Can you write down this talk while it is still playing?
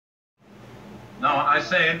Now, I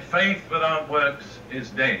said faith without works is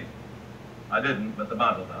dead. I didn't, but the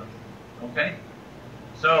Bible does. Okay?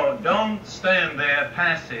 So don't stand there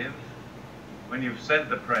passive when you've said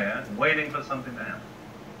the prayer, waiting for something to happen.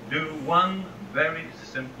 Do one very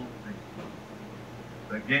simple thing.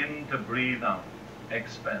 Begin to breathe out.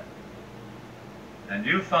 Expel. And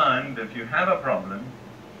you find if you have a problem,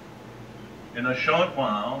 in a short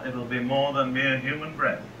while, it'll be more than mere human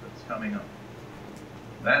breath that's coming up.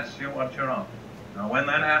 That's what you're after. Now, when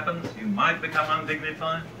that happens, you might become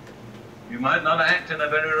undignified. You might not act in a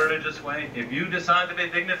very religious way. If you decide to be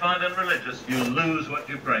dignified and religious, you lose what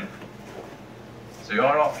you pray for. It's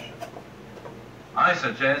your option. I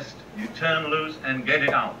suggest you turn loose and get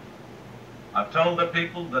it out. I've told the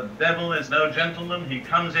people the devil is no gentleman. He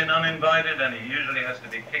comes in uninvited and he usually has to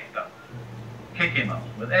be kicked out. Kick him out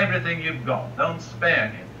with everything you've got. Don't spare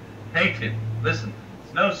him. Hate him. Listen,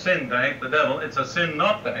 it's no sin to hate the devil. It's a sin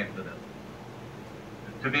not to hate the devil.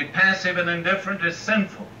 To be passive and indifferent is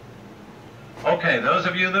sinful. Okay, those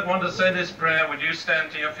of you that want to say this prayer, would you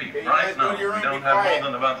stand to your feet right now? We don't have more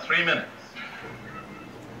than about 3 minutes.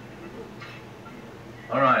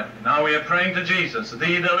 All right, now we are praying to Jesus, the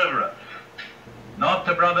deliverer, not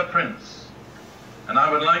to Brother Prince. And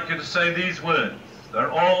I would like you to say these words.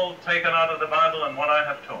 They're all taken out of the Bible and what I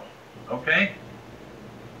have taught. Okay?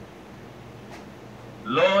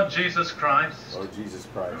 Lord Jesus Christ. Lord Jesus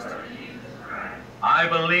Christ. I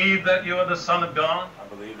believe that you are the Son of God. I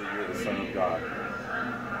believe that you are the Son of God.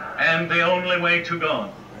 And the only way to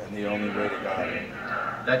God. And the only way to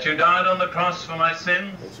God. That you died on the cross for my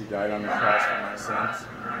sins. That you died on the cross for my sins.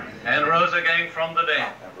 And rose again from the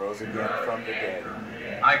dead. And rose again from the dead.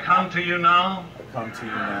 I come to you now. I come to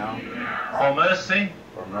you now. For mercy.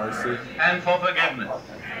 For mercy. And for forgiveness.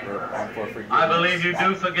 And for forgiveness. I believe you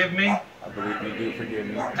do forgive me. I believe you do forgive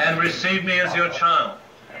me. And receive me as your child.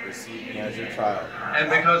 And receive me as your child.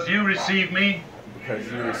 And because you receive me. Because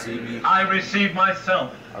you receive me. I receive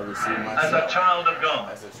myself. I receive myself. As a child of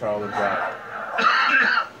God. As a child of God.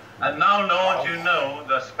 And now, Lord, you know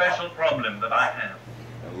the special problem that I have.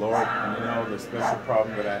 And Lord, you know the special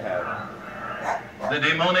problem that I have. The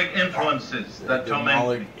demonic influences that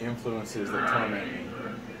torment me. Influences that torment me.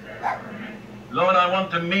 Lord, I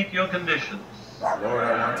want to meet your conditions. Lord,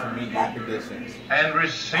 I want to meet your conditions. And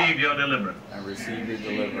receive your deliverance. And receive your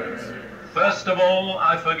deliverance. First of all,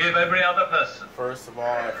 I forgive every other person. First of all,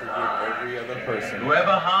 I forgive every other person.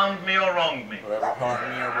 Whoever harmed me or wronged me. Whoever harmed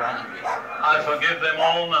me or wronged me. I forgive them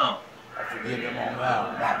all now. I forgive them all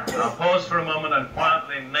now. Now pause for a moment and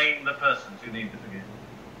quietly name the persons you need to forgive.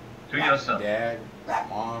 To yourself. My dad, my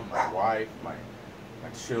mom, my wife, my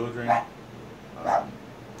children,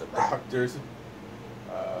 the doctors.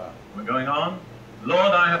 We're going on.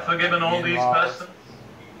 Lord, I have forgiven all these persons.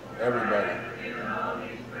 Everybody.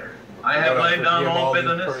 I have laid down all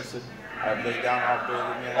bitterness. I have laid down all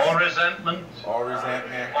bitterness. All resentment. All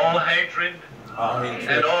resentment. All hatred. All hatred.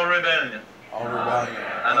 And all rebellion. All rebellion.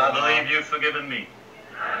 And I believe you've forgiven me.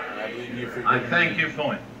 And I believe you've forgiven me. I thank you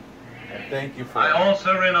for it. And thank you for it. I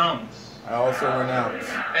also renounce. I also renounce.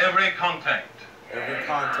 Every contact. Every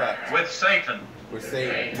contact. With Satan. With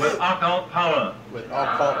Satan. With occult power. With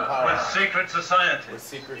occult power. With secret society. With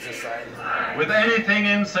secret society. With anything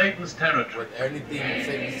in Satan's territory. With anything in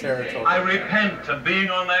Satan's territory. I repent of being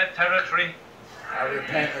on that territory. I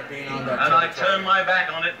repent of being on that territory. And I turn my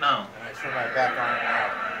back on it now. And I turn my back on it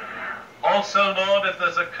now. Also, Lord, if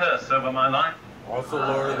there's a curse over my life. Also,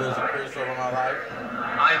 Lord, if there's a curse over my life.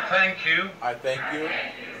 I thank you. I thank you.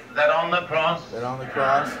 That on the cross. That on the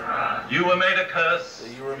cross. You were made a curse.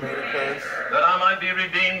 That you were made a curse. That I might be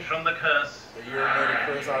redeemed from the curse. That you were made a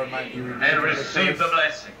curse, I might be redeemed and from receive the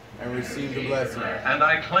blessing. And receive the blessing. And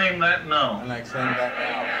I claim that now. And I claim that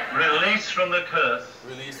now. Release from the curse.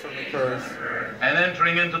 Release from the curse. And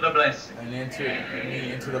entering into the blessing. And enter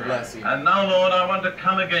me into the blessing. And now, Lord, I want to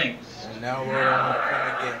come against. And now, Lord, I want to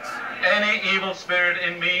come against. Any evil spirit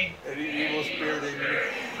in me. Any evil spirit in me.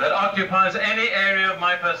 That occupies any area of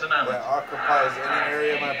my personality. That occupies any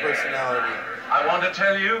area of my personality. I want to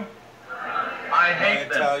tell you, I hate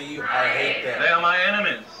them. I tell you, I hate them. They are my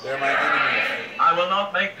enemies. They're my enemies. I will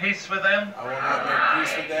not make peace with them. I will not make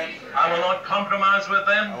peace with them. I will not compromise with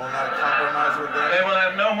them. I will not compromise with them. They will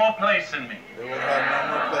have no more place in me. They will have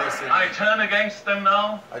no more place in me. I turn against them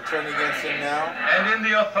now. I turn against them now. And in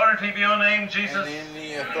the authority of your name, Jesus. And in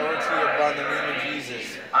the authority upon the name of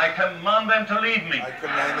Jesus. I command them to leave me. I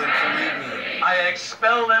command them to leave me. I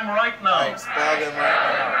expel them right now. I expel them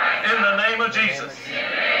right now. In the name of Jesus.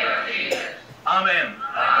 Amen. Amen.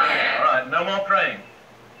 All right, no more praying.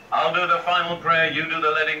 I'll do the final prayer, you do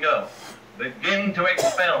the letting go. Begin to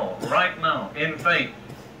expel right now in faith.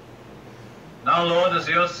 Now, Lord, as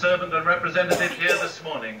your servant and representative here this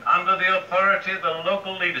morning, under the authority of the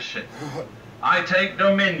local leadership, I take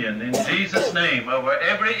dominion in Jesus' name over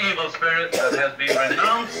every evil spirit that has been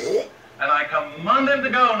renounced, and I command them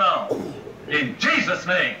to go now. In Jesus'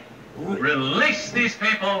 name, release these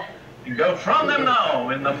people and go from them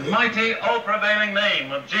now in the mighty, all-prevailing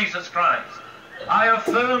name of Jesus Christ. I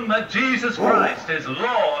affirm that Jesus Christ is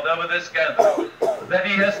Lord over this gathering, that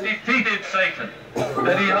he has defeated Satan,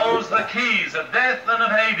 that he holds the keys of death and of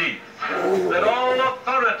Hades, that all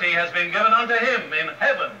authority has been given unto him in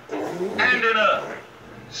heaven and in earth.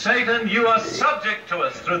 Satan, you are subject to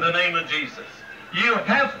us through the name of Jesus. You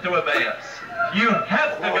have to obey us. You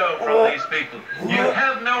have to go from these people. You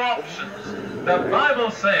have no options. The Bible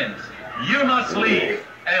says you must leave,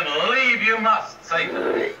 and leave you must, Satan,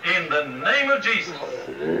 in the name of Jesus.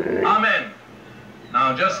 Amen.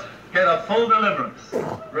 Now just get a full deliverance.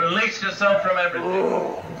 Release yourself from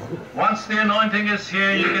everything. Once the anointing is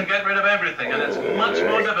here, you can get rid of everything, and it's much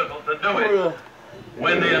more difficult to do it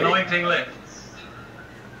when the anointing lifts.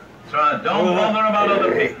 That's right. Don't bother about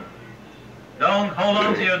other people. Don't hold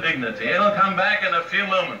on to your dignity. It'll come back in a few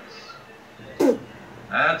moments.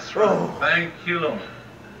 That's right. Thank you, Lord.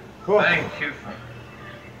 Thank you, Father.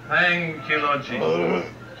 Thank you, Lord Jesus.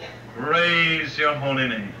 Praise your holy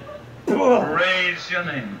name. Praise your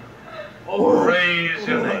name. Praise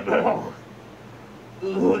your name.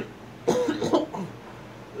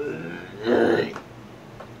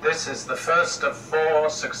 This is the first of 4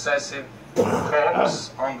 successive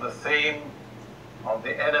talks on the theme of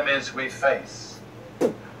the enemies we face.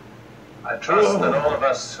 I trust that all of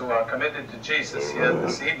us who are committed to Jesus here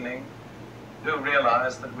this evening do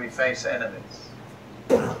realize that we face enemies,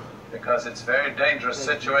 because it's a very dangerous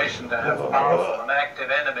situation to have powerful and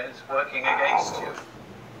active enemies working against you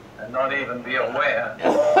and not even be aware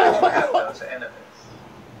that you have those enemies.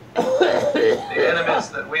 The enemies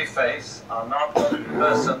that we face are not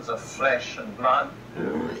persons of flesh and blood,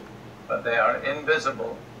 but they are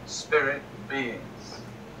invisible spirit beings.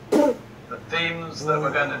 The themes that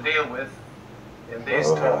we're going to deal with in these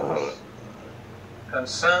talks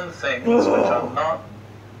concern things which are not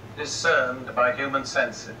discerned by human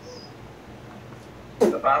senses.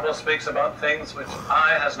 The Bible speaks about things which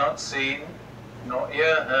eye has not seen, nor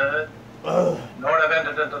ear heard, nor have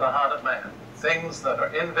entered into the heart of man. Things that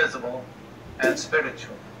are invisible and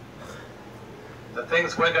spiritual. The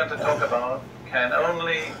things we're going to talk about can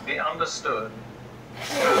only be understood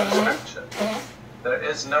through Scripture. There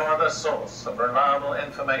is no other source of reliable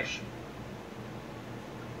information.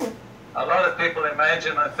 A lot of people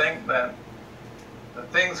imagine, I think, that the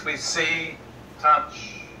things we see,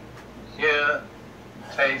 touch, hear,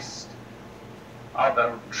 taste are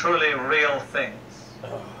the truly real things.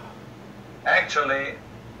 Actually,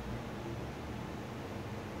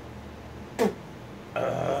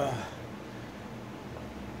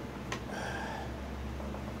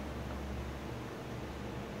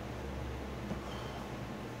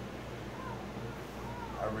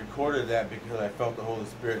 I recorded that because I felt the Holy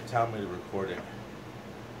Spirit tell me to record it.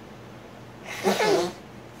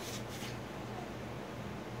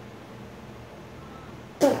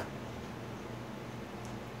 The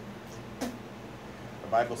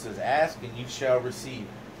Bible says, ask and you shall receive.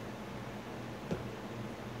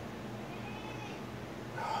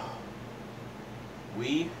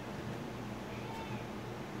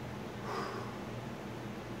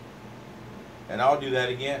 And I'll do that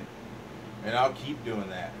again. And I'll keep doing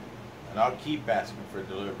that. And I'll keep asking for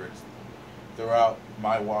deliverance throughout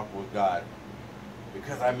my walk with God.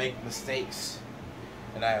 Because I make mistakes.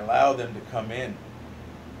 And I allow them to come in.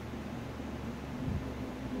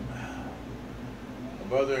 A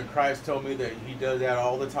brother in Christ told me that he does that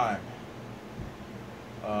all the time.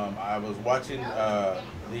 I was watching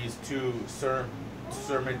these 2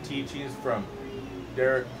 sermon teachings from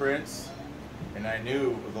Derek Prince, and I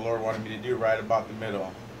knew what the Lord wanted me to do right about the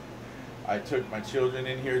middle. I took my children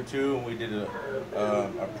in here too, and we did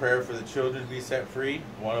a prayer for the children to be set free.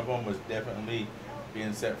 One of them was definitely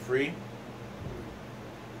being set free.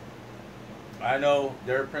 I know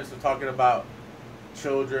Derek Prince was talking about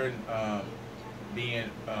children being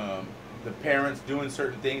the parents doing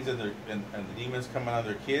certain things and the demons coming on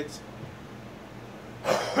their kids.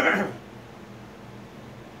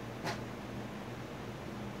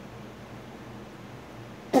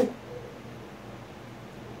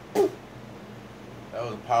 That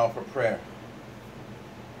was a powerful prayer.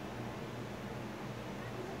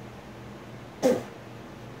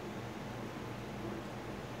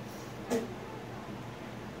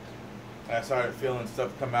 I started feeling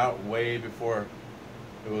stuff come out way before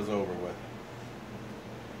it was over with.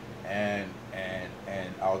 And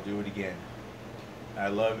I'll do it again. I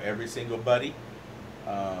love every single buddy.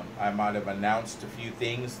 I might have announced a few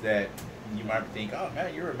things that you might think, oh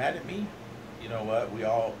man, you were mad at me. You know what?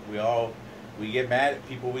 We get mad at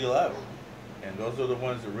people we love, and those are the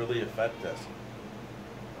ones that really affect us.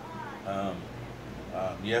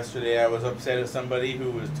 Yesterday, I was upset at somebody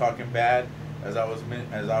who was talking bad as I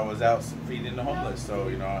was out feeding the homeless. So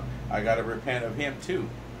you know, I got to repent of him too.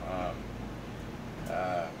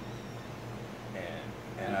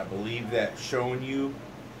 And I believe that showing you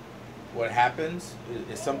what happens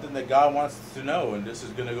is something that God wants us to know. And this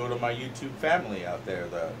is going to go to my YouTube family out there.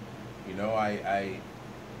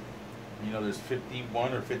 There's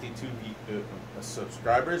 51 or 52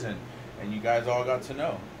 subscribers, and you guys all got to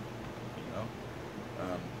know.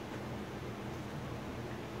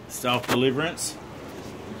 Self-deliverance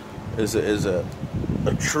is a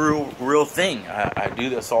true, real thing. I do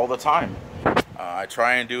this all the time. I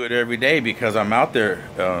try and do it every day because I'm out there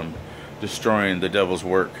destroying the devil's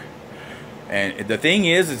work. And the thing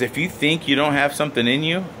is if you think you don't have something in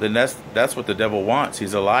you, then that's what the devil wants.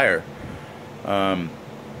 He's a liar.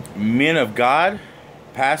 Men of God,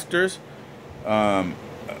 pastors,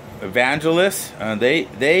 evangelists,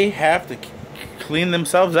 they have to clean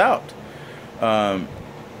themselves out.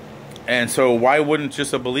 And so why wouldn't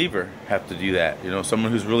just a believer have to do that? You know,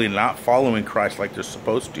 someone who's really not following Christ like they're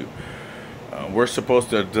supposed to. We're supposed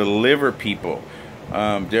to deliver people.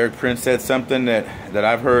 Derek Prince said something that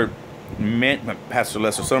I've heard Pastor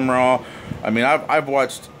Lester Summerall. I mean, I've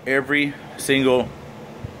watched every single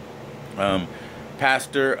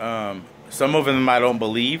pastor. Some of them I don't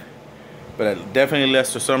believe, but definitely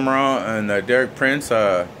Lester Summerall and Derek Prince.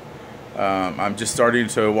 I'm just starting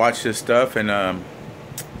to watch his stuff, and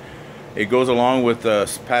it goes along with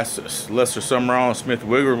Pastor Lester Summerall and Smith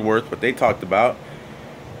Wigglesworth, what they talked about.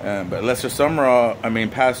 But Lester Summerall,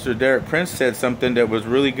 Pastor Derek Prince said something that was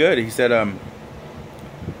really good. He said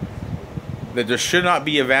that there should not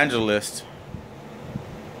be evangelists.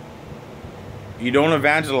 You don't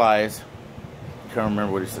evangelize. I can't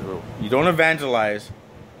remember what he said. You don't evangelize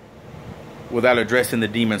without addressing the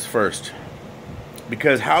demons first.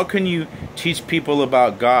 Because how can you teach people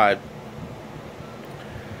about God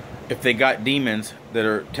if they got demons that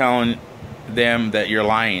are telling them that you're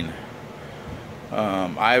lying?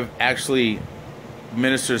 I've actually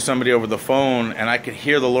ministered to somebody over the phone, and I could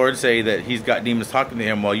hear the Lord say that he's got demons talking to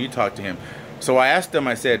him while you talk to him. So I asked him,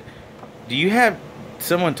 I said, do you have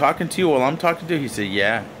someone talking to you while I'm talking to you? He said,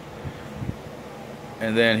 yeah.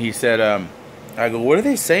 And then he said, I go, what are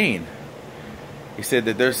they saying? He said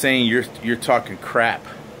that they're saying you're talking crap.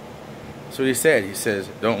 That's what he said. He says,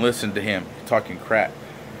 don't listen to him. You're talking crap.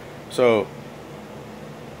 So,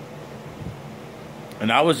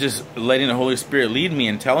 and I was just letting the Holy Spirit lead me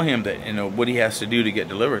and tell him that, you know, what he has to do to get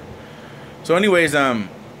delivered. So anyways, I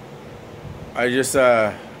just,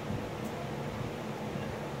 I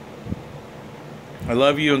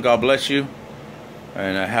love you, and God bless you,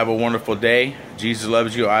 and have a wonderful day. Jesus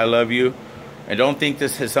loves you. I love you. And don't think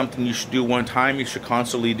this is something you should do one time. You should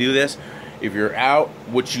constantly do this. If you're out,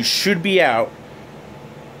 which you should be out,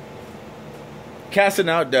 casting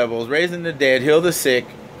out devils, raising the dead, heal the sick,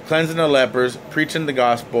 cleansing the lepers, preaching the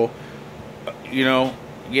gospel, you know,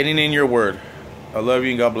 getting in your word. I love you,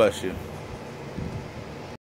 and God bless you.